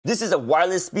This is a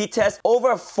wireless speed test,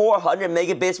 over 400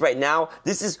 megabits right now.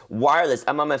 This is wireless.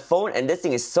 I'm on my phone and this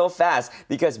thing is so fast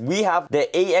because we have the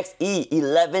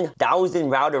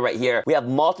AXE11000 router right here. We have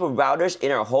multiple routers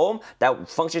in our home that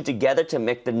function together to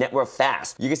make the network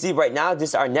fast. You can see right now, this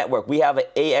is our network. We have an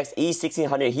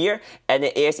AXE1600 here and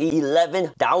an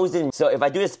AXE11000. So if I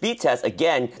do the speed test,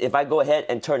 again, if I go ahead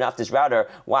and turn off this router,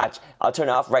 watch, I'll turn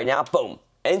it off right now, boom.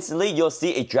 Instantly, you'll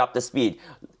see it drop the speed.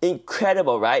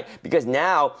 Incredible, right? Because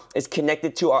now it's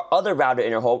connected to our other router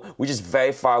in our home, which is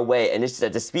very far away, and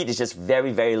the speed is just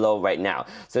very, very low right now.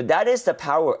 So that is the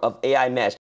power of AI Mesh.